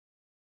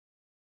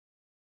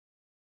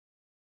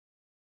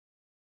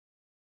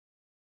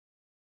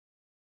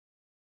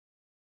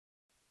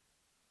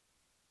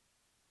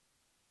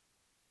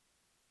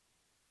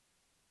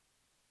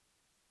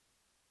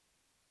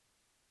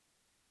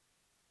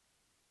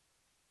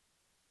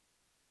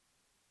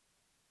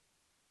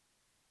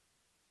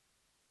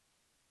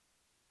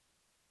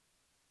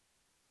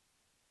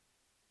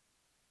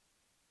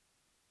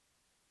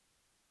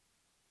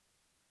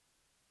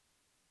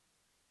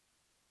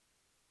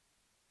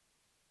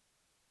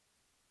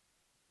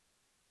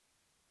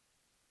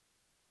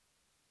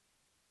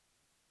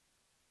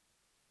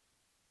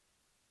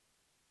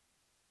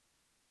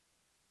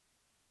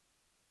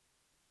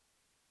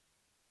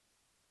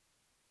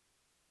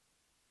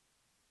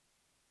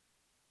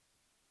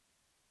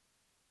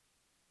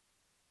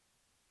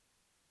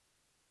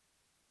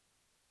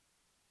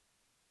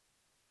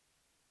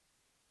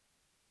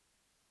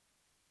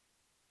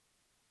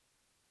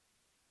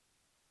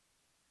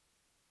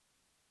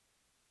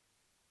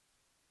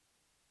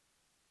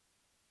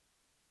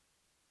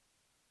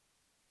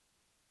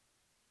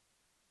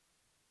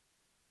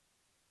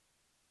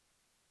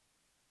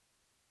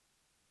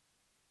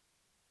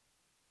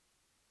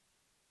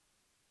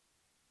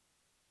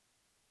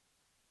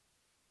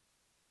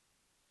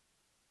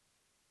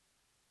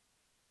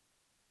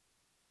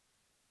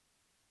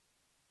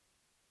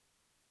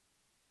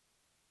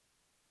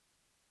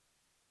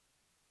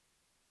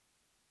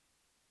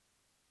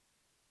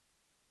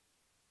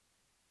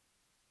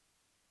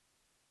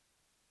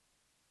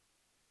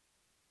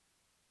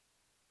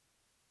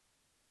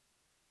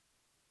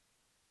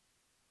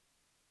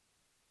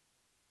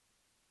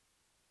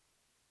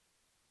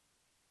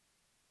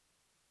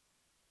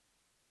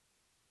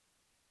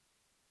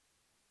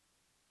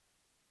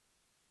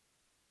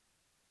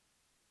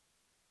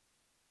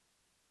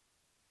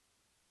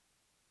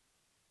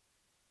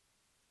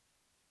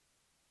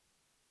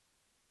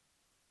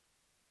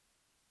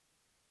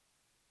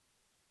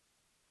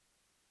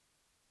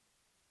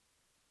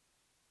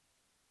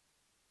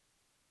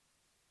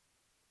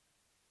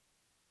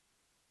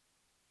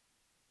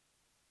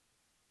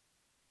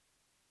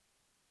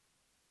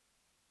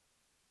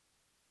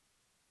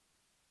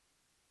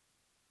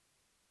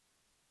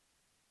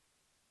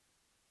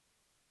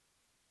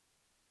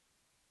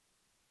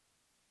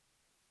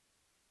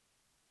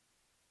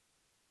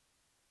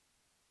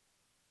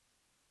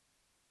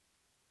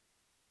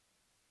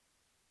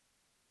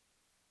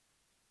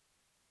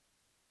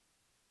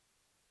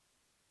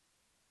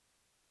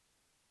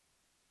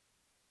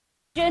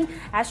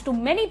As to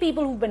many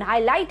people who've been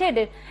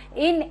highlighted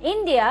in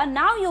India,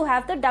 now you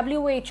have the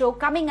WHO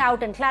coming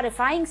out and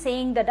clarifying,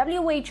 saying the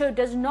WHO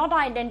does not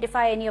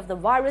identify any of the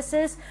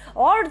viruses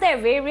or their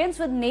variants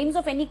with names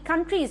of any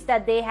countries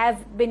that they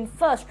have been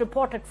first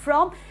reported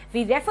from.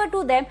 We refer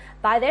to them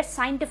by their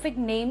scientific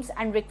names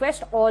and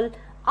request all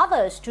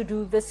others to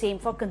do the same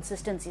for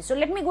consistency. So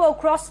let me go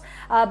across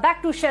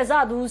back to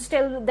Shehzad, who's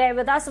still there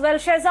with us. Well,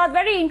 Shehzad,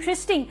 very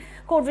interesting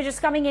quote which is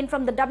coming in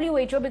from the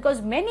WHO,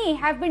 because many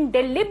have been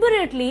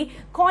deliberately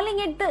calling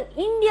it the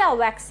India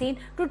vaccine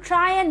to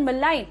try and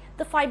malign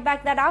the fight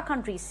back that our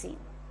country is seeing.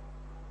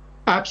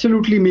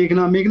 Absolutely,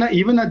 Meghna. Meghna,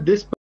 even at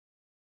this